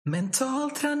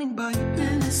Mental träning by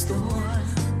Unestål.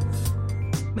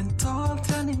 Mental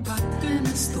träning by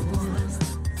Unestål.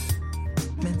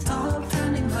 Mental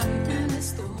träning by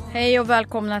Unestål. Hej och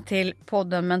välkomna till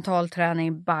podden Mental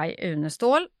träning by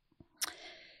Unestål.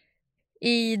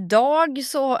 Idag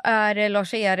så är det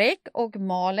Lars-Erik och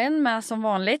Malin med som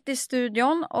vanligt i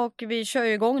studion och vi kör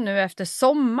igång nu efter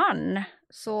sommaren.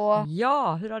 Så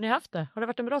Ja, hur har ni haft det? Har det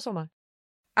varit en bra sommar?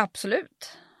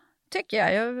 absolut, tycker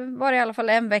jag. Jag var i alla fall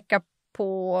en vecka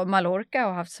på Mallorca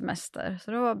och haft semester,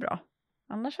 så det var bra.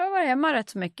 Annars har jag varit hemma rätt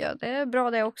så mycket. Det är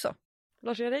bra det också.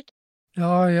 Lars-Erik,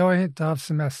 Ja, jag har inte haft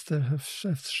semester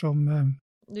eftersom...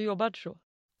 du jobbar så.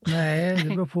 Nej, det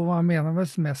beror på vad man menar med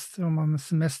semester. Om man med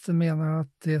semester menar att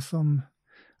det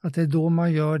är då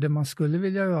man gör det man skulle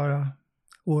vilja göra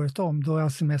året om. Då har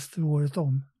jag semester året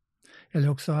om. Eller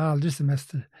också har jag aldrig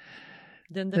semester.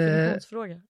 Det är en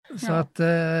definitionsfråga. Så Ja. att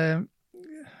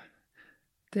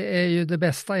det är ju det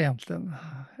bästa egentligen.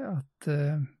 Att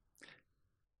kunna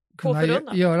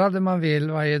Påförunna. göra det man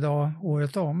vill varje dag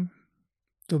året om.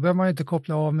 Då behöver man ju inte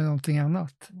koppla av med någonting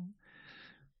annat.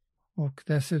 Och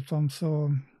dessutom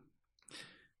så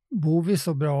bor vi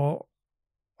så bra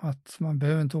att man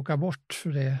behöver inte åka bort för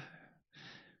det.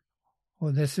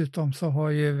 Och dessutom så har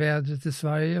ju vädret i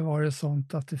Sverige varit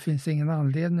sånt att det finns ingen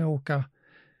anledning att åka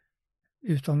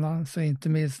utomlands och inte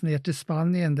minst ner till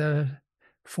Spanien där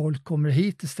folk kommer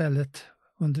hit istället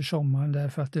under sommaren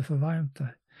därför att det är för varmt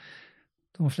där.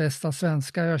 De flesta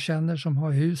svenskar jag känner som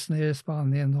har hus nere i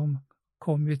Spanien, de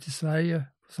kommer ju till Sverige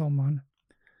på sommaren.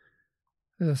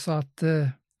 Så att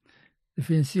det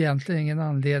finns ju egentligen ingen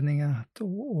anledning att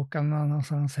åka någon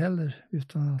annanstans heller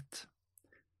utan att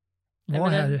vara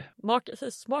här.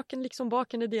 Smaken liksom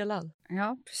baken är delad.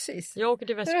 Ja, precis. Jag åker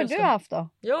till Hur har västkusten. du haft då?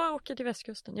 Jag åker till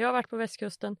västkusten. Jag har varit på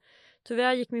västkusten.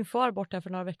 Tyvärr gick min far bort här för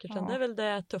några veckor sedan. Ja. Det är väl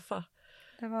det tuffa.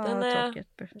 Det var Den är-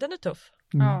 tråkigt. Den är tuff.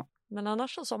 Ja. Men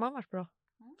annars har sommaren varit bra.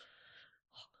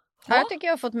 Ja, jag tycker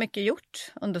jag har fått mycket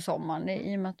gjort under sommaren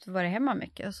i och med att jag varit hemma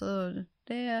mycket. Så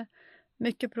det är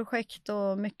mycket projekt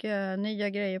och mycket nya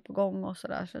grejer på gång och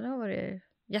sådär. Så det har varit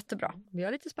jättebra. Vi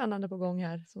har lite spännande på gång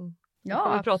här som vi Ja,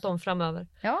 kommer prata om framöver.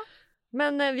 Ja,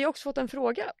 Men vi har också fått en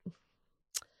fråga.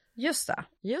 just det.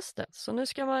 Just det. Så nu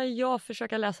ska jag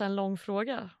försöka läsa en lång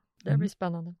fråga. Det blir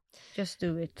spännande. Just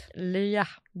do it. Ja,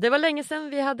 det var länge sedan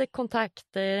vi hade kontakt.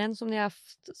 Det är en som ni har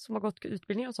haft som har gått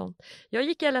utbildning och sånt. Jag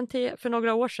gick LNT för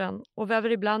några år sedan och väver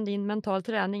ibland in mental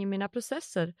träning i mina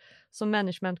processer som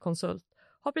managementkonsult.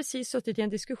 Har precis suttit i en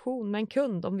diskussion med en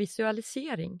kund om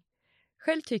visualisering.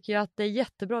 Själv tycker jag att det är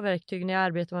jättebra verktyg när jag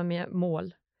arbetar med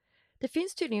mål. Det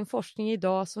finns tydligen forskning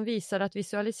idag som visar att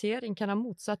visualisering kan ha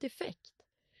motsatt effekt.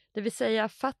 Det vill säga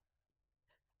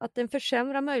att den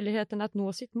försämrar möjligheten att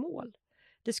nå sitt mål.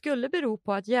 Det skulle bero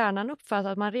på att hjärnan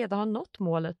uppfattar att man redan har nått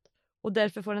målet och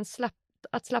därför får den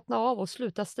att slappna av och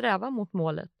sluta sträva mot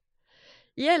målet.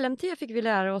 I LMT fick vi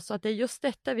lära oss att det är just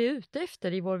detta vi är ute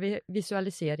efter i vår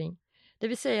visualisering. Det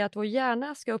vill säga att vår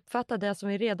hjärna ska uppfatta det som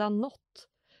vi redan nått,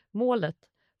 målet,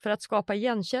 för att skapa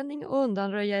igenkänning och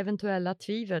undanröja eventuella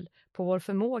tvivel på vår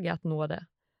förmåga att nå det.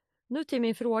 Nu till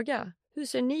min fråga. Hur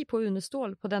ser ni på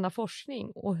Unestål på denna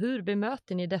forskning och hur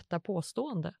bemöter ni detta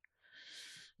påstående?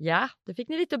 Ja, det fick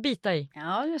ni lite att bita i.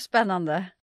 Ja, det är spännande.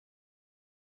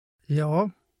 Ja,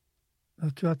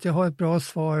 jag tror att jag har ett bra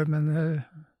svar men jag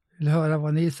vill höra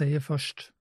vad ni säger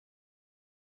först.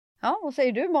 Ja, vad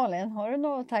säger du Malin? Har du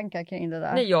några tankar kring det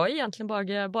där? Nej, jag är egentligen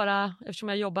bara eftersom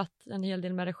jag har jobbat en hel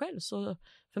del med det själv så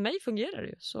för mig fungerar det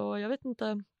ju. Så jag vet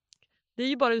inte, det är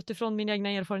ju bara utifrån min egna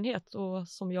erfarenhet och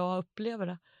som jag upplever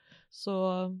det. Så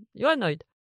jag är nöjd.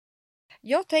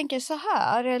 Jag tänker så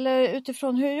här, eller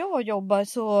utifrån hur jag jobbar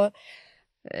så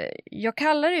jag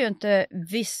kallar det ju inte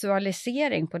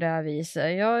visualisering på det här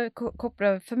viset. Jag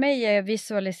kopplar, för mig är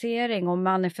visualisering och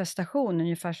manifestation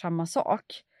ungefär samma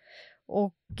sak.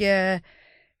 Och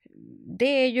det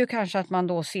är ju kanske att man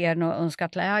då ser något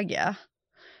önskat läge.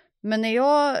 Men när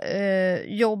jag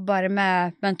jobbar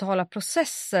med mentala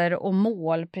processer och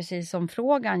mål, precis som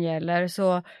frågan gäller,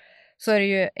 så är det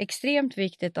ju extremt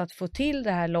viktigt att få till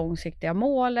det här långsiktiga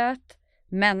målet,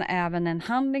 men även en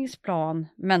handlingsplan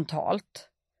mentalt.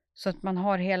 Så att man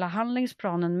har hela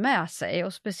handlingsplanen med sig,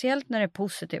 och speciellt när det är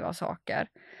positiva saker.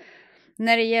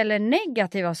 När det gäller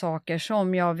negativa saker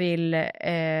som jag vill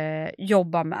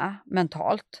jobba med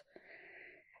mentalt,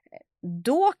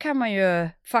 då kan man ju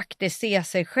faktiskt se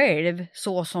sig själv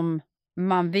så som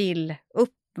man vill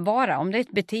uppvara. Om det är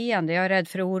ett beteende, jag är rädd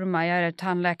för ormar, jag är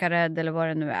tandläkarrädd eller vad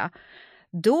det nu är.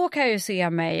 Då kan jag ju se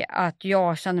mig att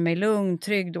jag känner mig lugn,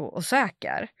 trygg och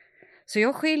säker. Så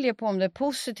jag skiljer på om det är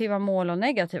positiva mål och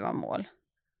negativa mål.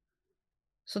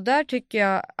 Så där tycker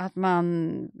jag att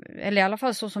man, eller i alla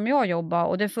fall så som jag jobbar,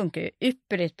 och det funkar ju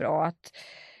ypperligt bra, att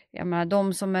jag menar,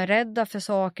 de som är rädda för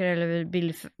saker eller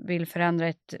vill förändra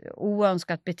ett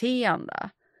oönskat beteende,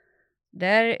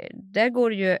 där går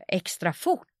det ju extra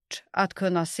fort att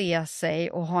kunna se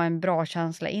sig och ha en bra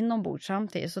känsla inombords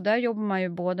samtidigt. Så där jobbar man ju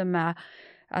både med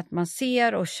att man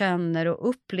ser och känner och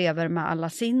upplever med alla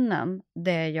sinnen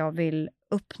det jag vill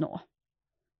uppnå.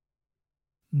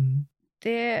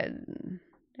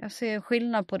 Jag ser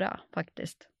skillnad på det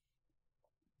faktiskt.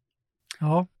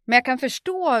 Ja. Men jag kan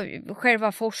förstå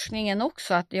själva forskningen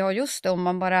också, att ja, just det, om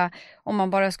man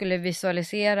bara skulle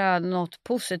visualisera något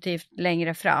positivt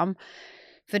längre fram.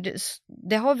 För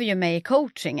det har vi ju med i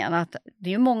coachingen, att det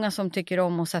är ju många som tycker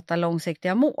om att sätta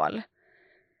långsiktiga mål.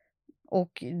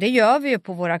 Och det gör vi ju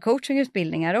på våra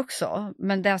coachingutbildningar också.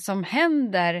 Men det som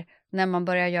händer när man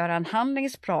börjar göra en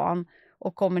handlingsplan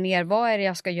och kommer ner, vad är det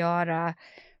jag ska göra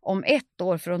om 1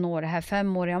 år för att nå det här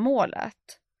 5-åriga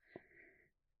målet?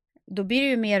 Då blir det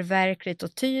ju mer verkligt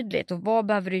och tydligt. Och vad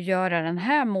behöver du göra den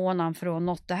här månaden för att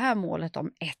nå det här målet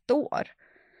om 1 år?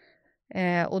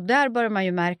 Och där börjar man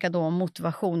ju märka då om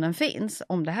motivationen finns.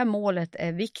 Om det här målet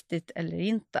är viktigt eller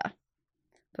inte.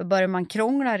 För börjar man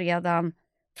krångla redan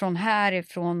från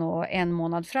härifrån och 1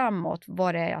 månad framåt,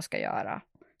 vad det är jag ska göra.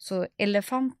 Så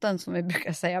elefanten, som vi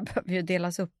brukar säga, behöver ju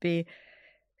delas upp i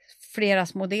flera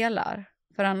små delar.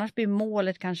 För annars blir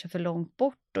målet kanske för långt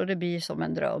bort och det blir som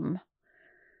en dröm.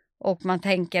 Och man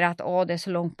tänker att det är så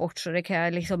långt bort så det kan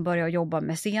jag liksom börja jobba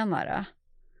med senare.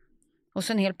 Och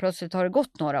sen helt plötsligt har det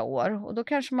gått några år. Och då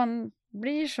kanske man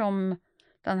blir som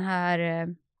den här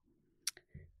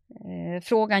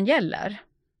frågan gäller.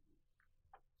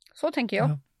 Så tänker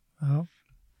jag. Ja.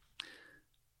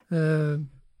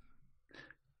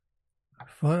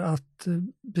 För att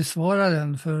besvara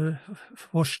den, för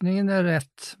forskningen är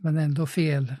rätt men ändå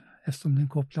fel eftersom den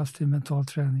kopplas till mental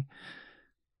träning.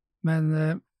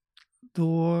 Men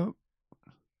då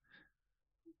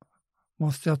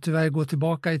måste jag tyvärr gå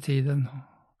tillbaka i tiden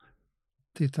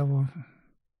och titta på.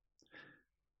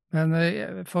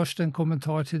 Men först en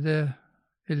kommentar till det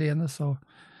Helene sa.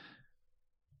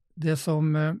 Det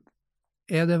som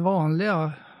är det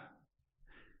vanliga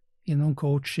inom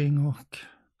coaching och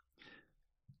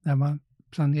när man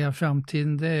planerar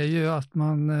framtiden, det är ju att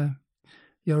man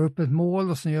gör upp ett mål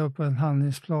och sen gör upp en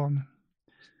handlingsplan.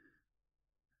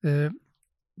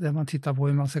 Där man tittar på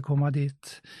hur man ska komma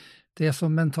dit. Det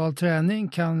som mental träning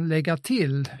kan lägga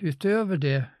till utöver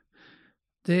det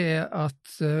är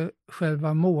att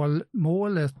själva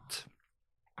målet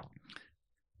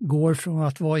går från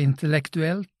att vara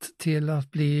intellektuellt till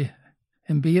att bli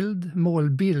en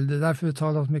målbild. Det är därför vi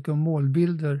talar mycket om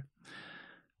målbilder.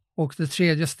 Och det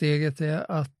tredje steget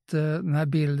är att den här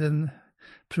bilden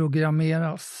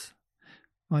programmeras.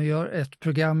 Man gör ett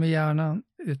program i hjärnan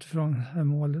utifrån det här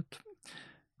målet.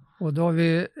 Och då har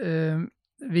vi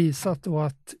visat då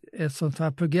att ett sånt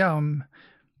här program,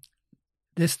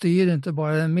 det styr inte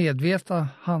bara den medvetna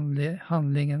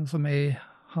handlingen som är i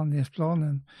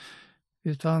handlingsplanen,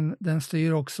 utan den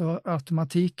styr också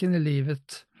automatiken i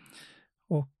livet.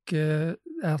 Och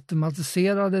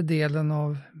automatiserade delen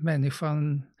av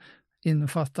människan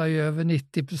innefattar ju över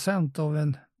 90% av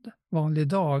en vanlig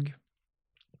dag.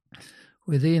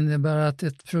 Och det innebär att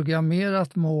ett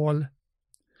programmerat mål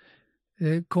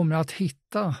kommer att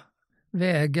hitta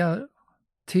vägar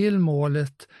till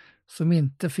målet som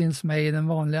inte finns med i den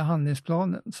vanliga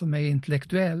handlingsplanen, som är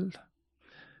intellektuell.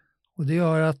 Och det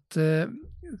gör att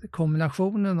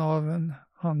kombinationen av en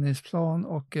handlingsplan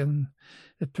och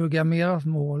ett programmerat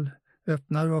mål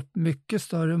öppnar upp mycket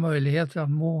större möjligheter att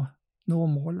nå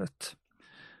målet.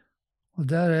 Och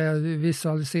där är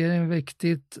visualisering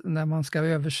viktigt när man ska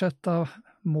översätta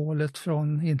målet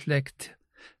från intellekt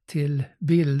till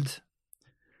bild.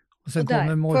 Och sen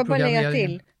kommer målprogrammeringen. Får jag bara lägga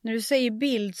till? När du säger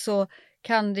bild så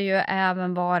kan det ju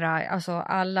även vara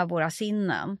alla våra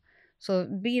sinnen. Så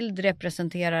bild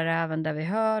representerar även det vi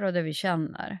hör och det vi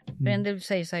känner. För en del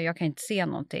säger så här, jag kan inte se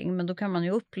någonting. Men då kan man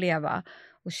ju uppleva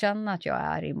och känna att jag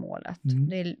är i målet.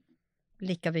 Det är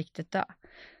lika viktigt där.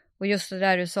 Och just det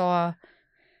där du sa,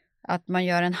 att man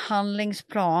gör en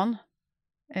handlingsplan,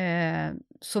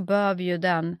 så behöver ju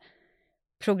den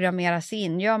programmeras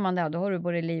in. Gör man det, då har du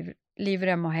både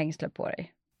livrem och hängsle på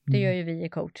dig. Det gör ju vi i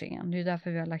coachingen. Det är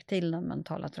därför vi har lagt till den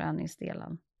mentala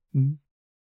träningsdelen.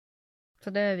 Så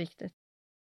det är viktigt.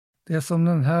 Det som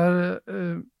den här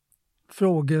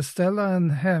frågeställaren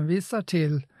hänvisar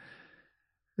till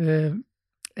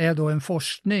är då en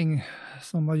forskning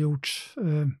som har gjorts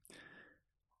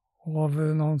av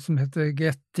någon som heter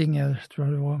Gettinger, tror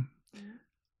jag det var.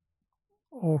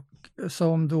 Och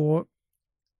som då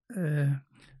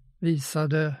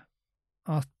visade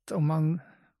att om man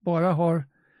bara har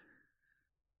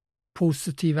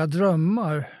positiva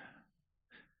drömmar,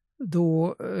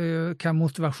 då kan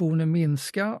motivationen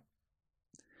minska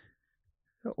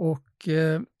och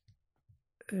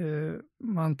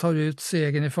man tar ut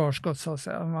segern i förskott, så att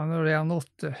säga. Man har redan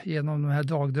nått det genom de här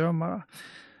dagdrömmarna.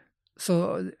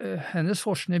 Så hennes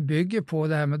forskning bygger på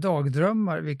det här med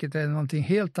dagdrömmar, vilket är någonting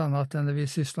helt annat än det vi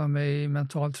sysslar med i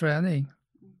mental träning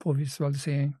på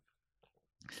visualisering.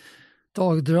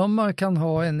 Dagdrömmar kan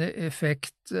ha en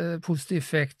positiv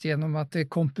effekt genom att det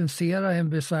kompenserar en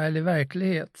besvärlig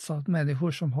verklighet, så att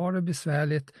människor som har det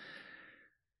besvärligt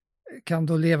kan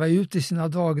då leva ut i sina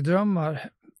dagdrömmar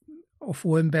och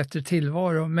få en bättre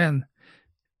tillvaro. Men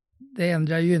det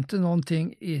ändrar ju inte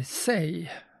någonting i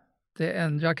sig. Det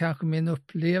ändrar kanske min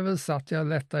upplevelse, att jag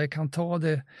lättare kan ta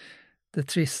det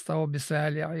trista och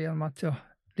besvärliga genom att jag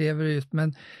lever ut.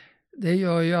 Men det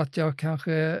gör ju att jag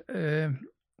kanske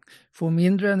får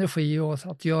mindre energi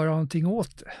att göra någonting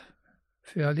åt det.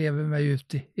 För jag lever mig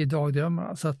ut i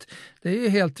dagdrömmarna. Så att det är ju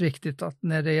helt riktigt att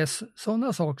när det är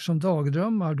sådana saker som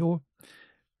dagdrömmar,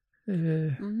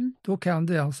 då kan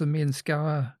det alltså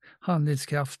minska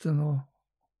handlingskraften och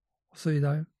så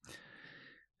vidare.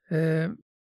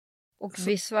 Och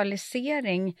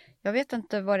visualisering, jag vet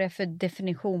inte vad det är för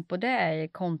definition på det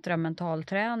kontra mental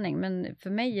träning, men för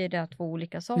mig är det två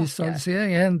olika saker.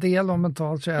 Visualisering är en del av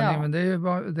mental träning, men det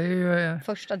är ju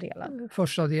första delen.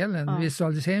 Första delen. Ja.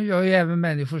 Visualisering gör ju även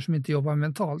människor som inte jobbar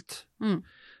mentalt. Mm.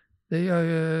 Det gör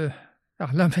ju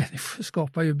alla människor,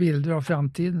 skapar ju bilder av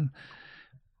framtiden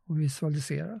och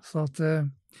visualisera. Så att det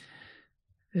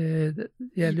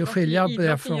gäller att skilja på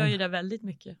det från... Idrotten gör ju det väldigt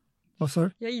mycket. Vad sa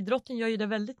du? Ja, idrotten gör ju det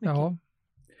väldigt mycket. Ja,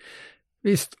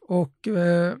 visst. Och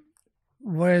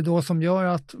vad är det då som gör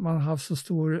att man har haft så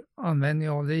stor användning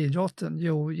av det i idrotten?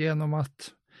 Jo, genom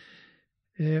att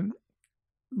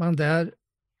man där...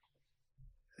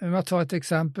 Om jag tar ett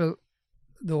exempel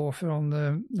då från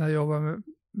när jag jobbade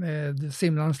med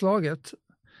simlandslaget.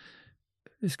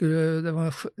 Det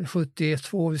var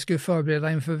 71-2, vi skulle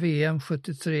förbereda inför VM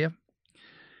 73.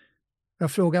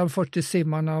 Jag frågade 40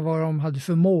 simmarna vad de hade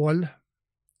för mål.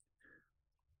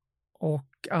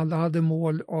 Och alla hade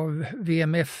mål av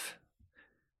VMF-typen.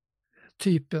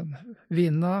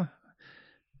 Vinna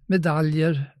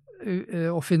medaljer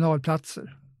och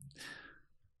finalplatser.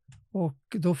 Och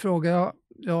då frågade jag,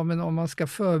 ja men om man ska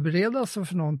förbereda sig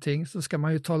för någonting så ska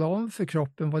man ju tala om för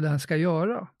kroppen vad den ska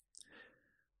göra.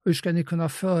 Hur ska ni kunna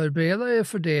förbereda er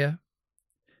för det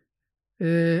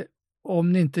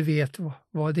om ni inte vet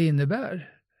vad det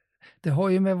innebär? Det har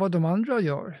ju med vad de andra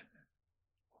gör.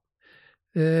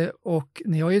 Och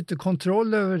ni har ju inte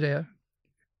kontroll över det.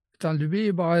 Utan det blir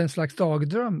ju bara en slags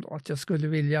dagdröm då, att jag skulle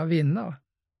vilja vinna.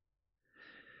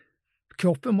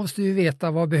 Kroppen måste ju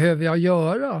veta vad behöver jag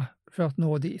göra för att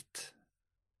nå dit.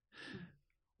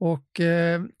 Och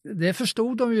det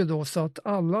förstod de ju då, så att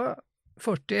alla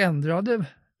 40 ändrade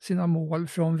sina mål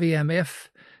från VMF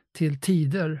till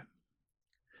tider.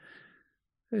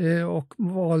 Och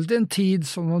valde en tid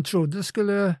som de trodde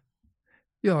skulle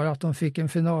göra att de fick en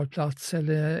finalplats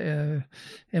eller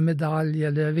en medalj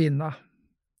eller vinna.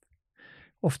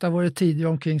 Ofta var det tider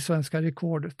omkring svenska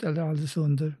rekordet eller alldeles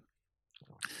under.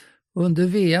 Under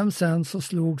VM sen så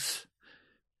slogs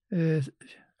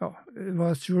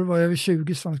jag tror det var över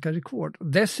 20 svenska rekord.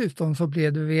 Och dessutom så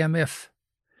blev det VMF-saker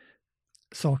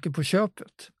på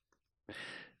köpet.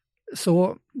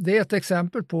 Så det är ett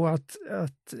exempel på att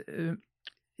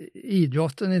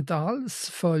idrotten inte alls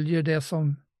följer det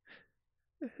som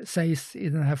sägs i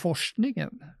den här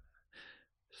forskningen.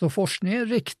 Så forskningen är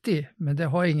riktig, men det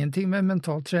har ingenting med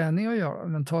mental träning att göra.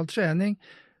 Mental träning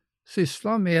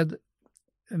sysslar med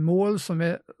mål som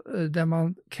är där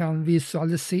man kan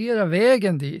visualisera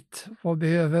vägen dit. Vad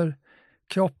behöver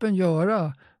kroppen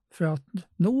göra för att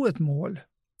nå ett mål?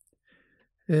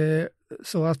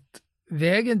 Så att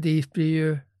vägen dit blir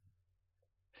ju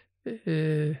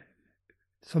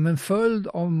som en följd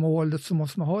av målet, så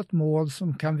måste man ha ett mål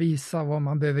som kan visa vad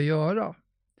man behöver göra.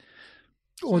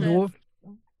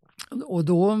 Och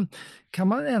då kan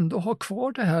man ändå ha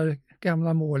kvar det här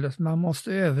gamla målet, man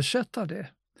måste översätta det.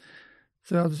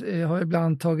 Så jag har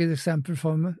ibland tagit exempel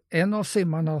från en av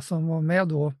simmarna som var med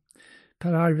då,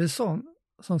 Per Arvidsson,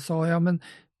 som sa, ja men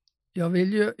jag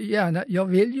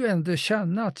vill ju ändå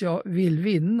känna att jag vill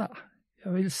vinna.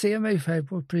 Jag vill se mig själv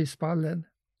på prispallen.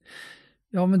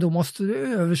 Ja, men då måste du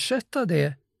översätta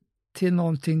det till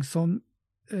någonting som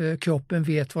kroppen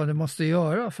vet vad det måste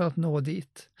göra för att nå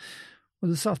dit. Och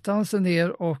då satte han sig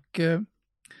ner och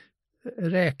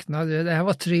räknade, det här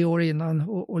var 3 år innan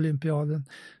olympiaden,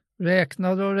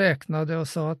 räknade och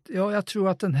sa att jag tror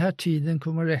att den här tiden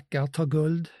kommer räcka att ta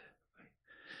guld.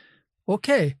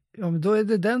 Okej, ja, men då är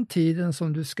det den tiden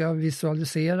som du ska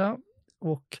visualisera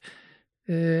och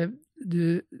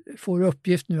du får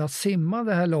uppgift nu att simma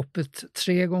det här loppet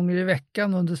 3 gånger i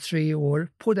veckan under 3 år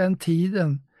på den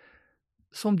tiden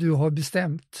som du har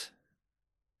bestämt.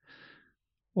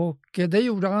 Och det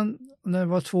gjorde han. När det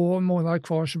var 2 månader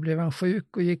kvar så blev han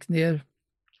sjuk och gick ner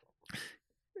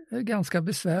ganska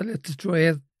besvärligt, tror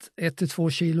jag 1-2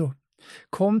 kilo.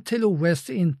 Kom till OS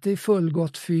inte i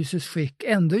fullgott fysiskt skick.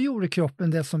 Ändå gjorde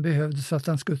kroppen det som behövdes för att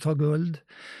den skulle ta guld.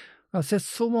 Jag har sett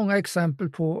så många exempel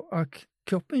på att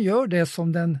kroppen gör det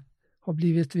som den har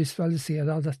blivit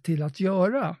visualiserad till att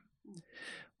göra.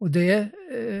 Och det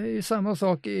är samma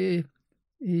sak i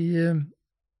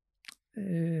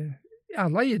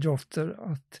alla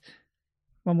idrotter. Att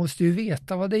man måste ju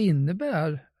veta vad det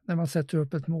innebär när man sätter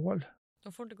upp ett mål.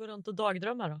 De får inte gå runt och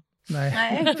dagdrömma då.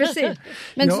 Nej, precis.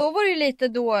 Men så var det ju lite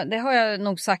då, det har jag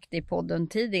nog sagt i podden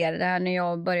tidigare, det här när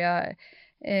jag började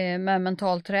med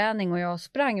mental träning och jag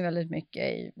sprang väldigt mycket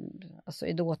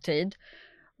i dåtid.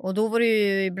 Och då var det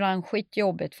ju ibland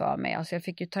skitjobbigt för mig. Alltså jag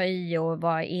fick ju ta i och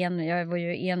jag var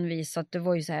ju envis, så att det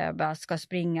var ju så här, jag bara ska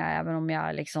springa även om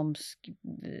jag liksom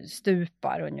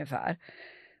stupar ungefär.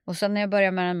 Och sen när jag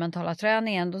började med den mentala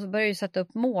träningen, då började jag sätta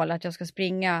upp mål att jag ska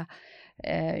springa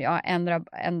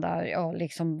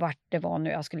liksom vart det var nu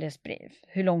jag skulle springa,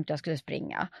 hur långt jag skulle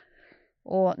springa.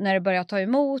 Och när det började ta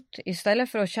emot, istället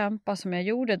för att kämpa som jag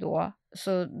gjorde då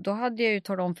hade jag ju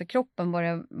talat om för kroppen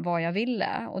vad jag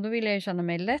ville. Och då ville jag ju känna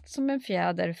mig lätt som en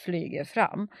fjäder flyger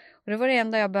fram. Och det var det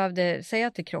enda jag behövde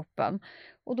säga till kroppen.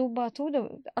 Och då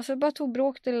bara tog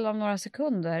bråkdel av några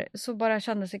sekunder, så bara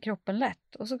kände sig kroppen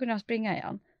lätt. Och så kunde jag springa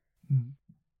igen. Mm.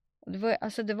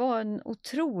 Det var en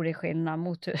otrolig skillnad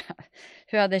mot hur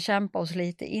jag hade kämpat oss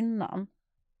lite innan.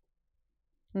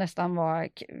 Nästan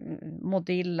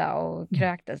mådde illa och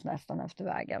kräktes nästan efter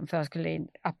vägen. För jag skulle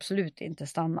absolut inte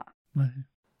stanna. Nej.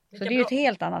 Så det är ju ett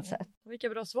helt annat sätt. Vilka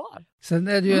bra svar. Sen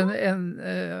är det ju en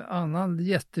annan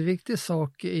jätteviktig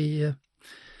sak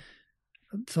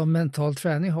som mental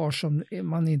träning har, som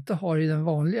man inte har i den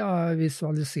vanliga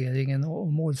visualiseringen och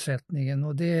målsättningen.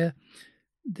 Och det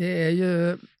är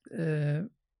ju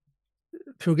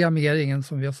programmeringen,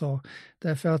 som jag sa.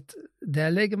 Därför att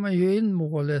där lägger man ju in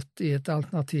målet i ett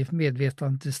alternativt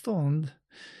medvetandetillstånd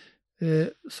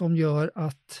som gör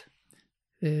att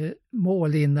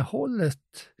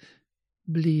målinnehållet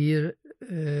blir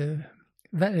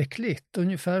verkligt.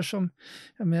 Ungefär som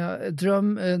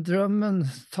drömmen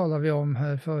talar vi om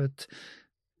här förut.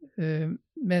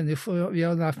 Människor, vi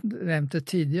har nämnt det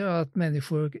tidigare, att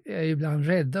människor är ibland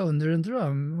rädda under en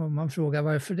dröm. Om man frågar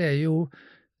varför det är, jo,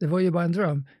 det var ju bara en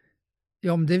dröm.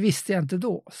 Ja, men det visste jag inte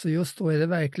då, så just då är det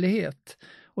verklighet.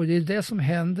 Och det är det som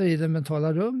händer i det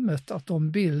mentala rummet, att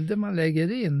de bilder man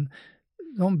lägger in,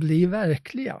 de blir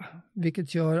verkliga.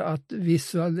 Vilket gör att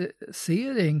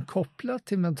visualisering kopplat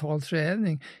till mental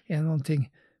träning är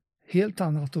någonting helt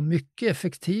annat och mycket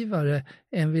effektivare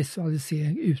än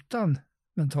visualisering utan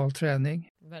mental träning.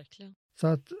 Verkligen. Så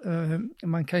att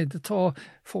man kan inte ta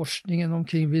forskningen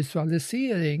omkring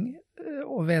visualisering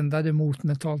och vända det mot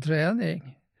mental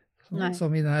träning.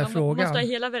 Som i den här frågan. Man måste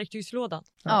ha hela verktygslådan.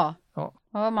 Ja.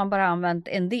 Har man bara använt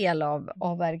en del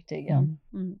av verktygen.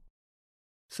 Mm.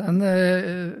 Sen...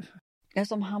 det är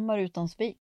som hammar utan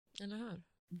spik. Eller hur?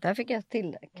 Där fick jag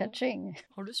till det. Catching.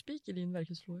 Har du spik i din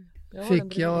verktygslåda?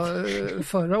 Fick jag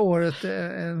förra året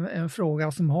en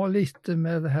fråga som har lite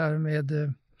med det här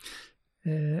med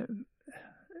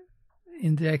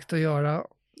indirekt att göra,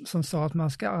 som sa att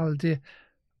man ska aldrig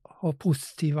ha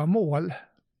positiva mål.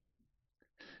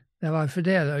 Ja, varför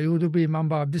det då? Jo, då blir man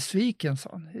bara besviken,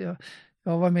 sa.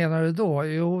 Ja, vad menar du då?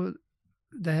 Jo,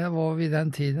 det här var vid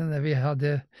den tiden när vi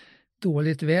hade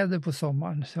dåligt väder på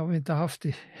sommaren, så har vi inte haft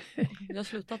det. Jag har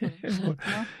slutat med det.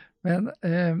 Men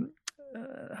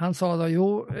han sa då,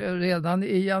 jo, redan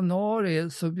i januari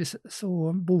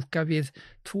så bokar vi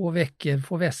 2 veckor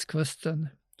på västkusten.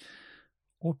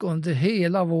 Och under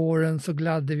hela våren så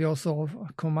gladde vi oss av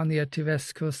att komma ner till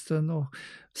västkusten och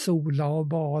sola och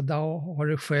bada och ha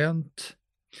det skönt.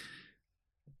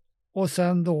 Och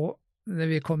sen då, när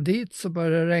vi kom dit så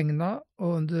började det regna,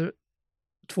 och under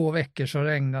 2 veckor så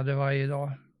regnade varje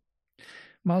dag.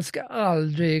 Man ska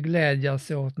aldrig glädja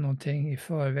sig åt någonting i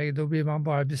förväg, då blir man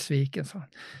bara besviken. Så.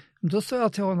 Då sa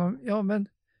jag till honom, ja men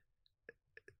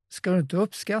ska du inte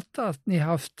uppskatta att ni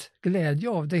haft glädje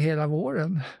av det hela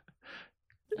våren?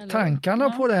 Eller, tankarna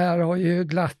på det här har ju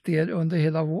glatt er under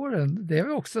hela våren. Det är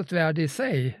väl också ett värde i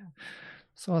sig.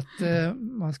 Så att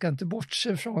man ska inte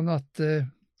bortse från att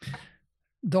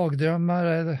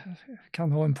dagdrömmar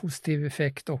kan ha en positiv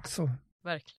effekt också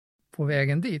Verkligen. på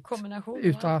vägen dit. Kombination.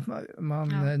 Utan att man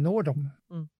når dem.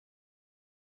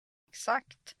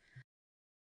 Exakt.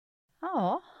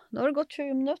 Ja, då har det gått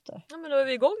 20 minuter. Ja, men då är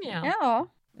vi igång igen. Ja,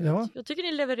 Ja. Jag tycker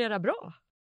ni levererar bra.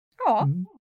 ja.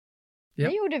 Ja.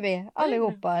 Det gjorde vi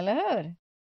allihopa, eller hur?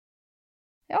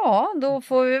 Ja, då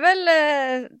får vi väl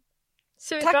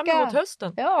Ser vi fram emot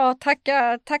hösten.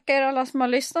 tacka er alla som har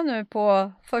lyssnat nu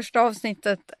på första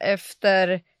avsnittet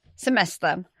efter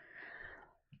semestern.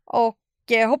 Och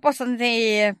hoppas att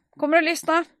ni kommer att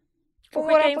lyssna på Och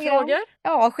våra skicka in program. frågor.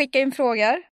 Ja, skicka in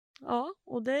frågor. Ja,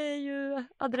 och det är ju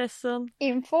adressen.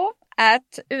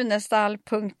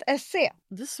 info@unestall.se.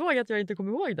 Du såg att jag inte kom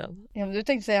ihåg den. Ja, men du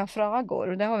tänkte säga frågor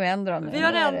och det har vi ändrat nu. Vi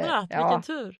har Nu är det- ändrat, Ja. vilken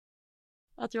tur.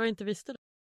 Att jag inte visste det.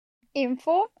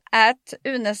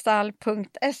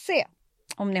 info@unestall.se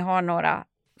om ni har några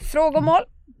frågomål.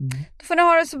 Då får ni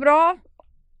ha det så bra.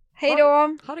 Hej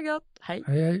då! Ha det gott, hej.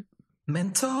 Hej, hej.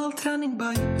 Mental träning by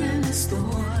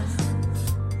Unestål.